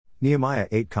Nehemiah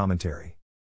 8 Commentary.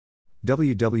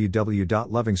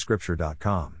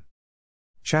 www.lovingscripture.com.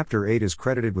 Chapter 8 is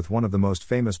credited with one of the most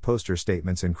famous poster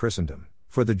statements in Christendom: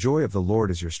 "For the joy of the Lord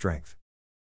is your strength."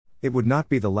 It would not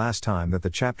be the last time that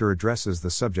the chapter addresses the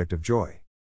subject of joy.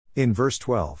 In verse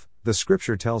 12, the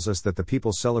scripture tells us that the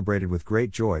people celebrated with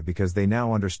great joy because they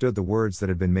now understood the words that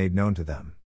had been made known to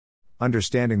them.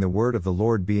 Understanding the word of the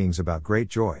Lord brings about great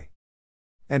joy.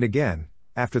 And again,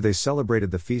 after they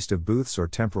celebrated the Feast of Booths or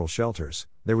temporal shelters,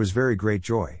 there was very great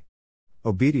joy.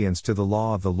 Obedience to the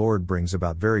law of the Lord brings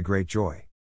about very great joy.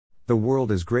 The world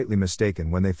is greatly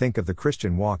mistaken when they think of the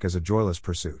Christian walk as a joyless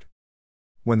pursuit.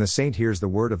 When the saint hears the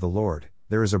word of the Lord,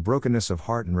 there is a brokenness of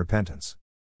heart and repentance.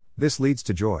 This leads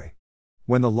to joy.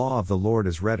 When the law of the Lord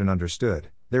is read and understood,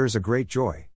 there is a great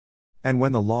joy. And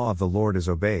when the law of the Lord is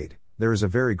obeyed, there is a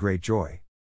very great joy.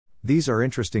 These are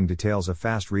interesting details a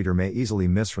fast reader may easily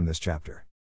miss from this chapter.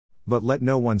 But let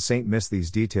no one saint miss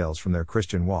these details from their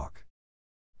Christian walk.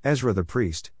 Ezra the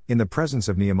priest, in the presence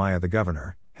of Nehemiah the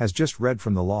governor, has just read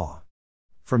from the law.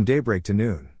 From daybreak to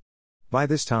noon. By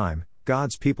this time,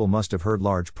 God's people must have heard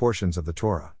large portions of the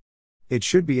Torah. It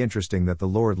should be interesting that the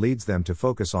Lord leads them to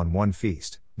focus on one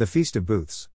feast, the Feast of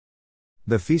Booths.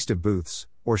 The Feast of Booths,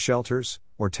 or shelters,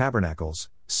 or tabernacles,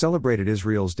 celebrated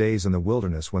Israel's days in the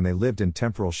wilderness when they lived in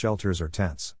temporal shelters or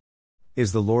tents.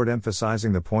 Is the Lord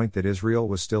emphasizing the point that Israel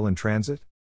was still in transit?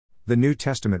 The New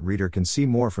Testament reader can see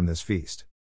more from this feast.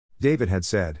 David had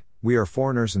said, "We are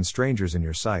foreigners and strangers in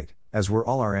your sight, as were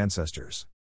all our ancestors.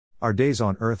 Our days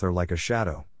on earth are like a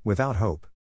shadow, without hope."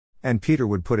 And Peter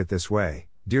would put it this way: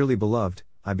 "Dearly beloved,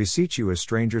 I beseech you as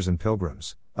strangers and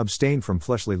pilgrims, abstain from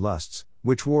fleshly lusts,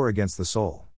 which war against the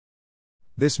soul."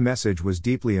 This message was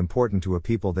deeply important to a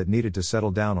people that needed to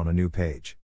settle down on a new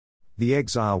page. The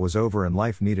exile was over and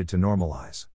life needed to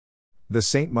normalize. The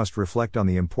saint must reflect on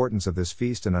the importance of this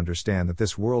feast and understand that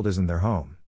this world isn't their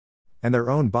home. And their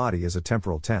own body is a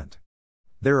temporal tent.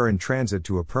 They are in transit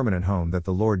to a permanent home that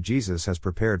the Lord Jesus has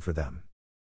prepared for them.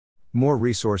 More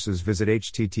resources visit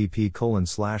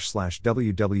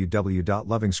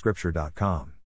http://www.lovingscripture.com.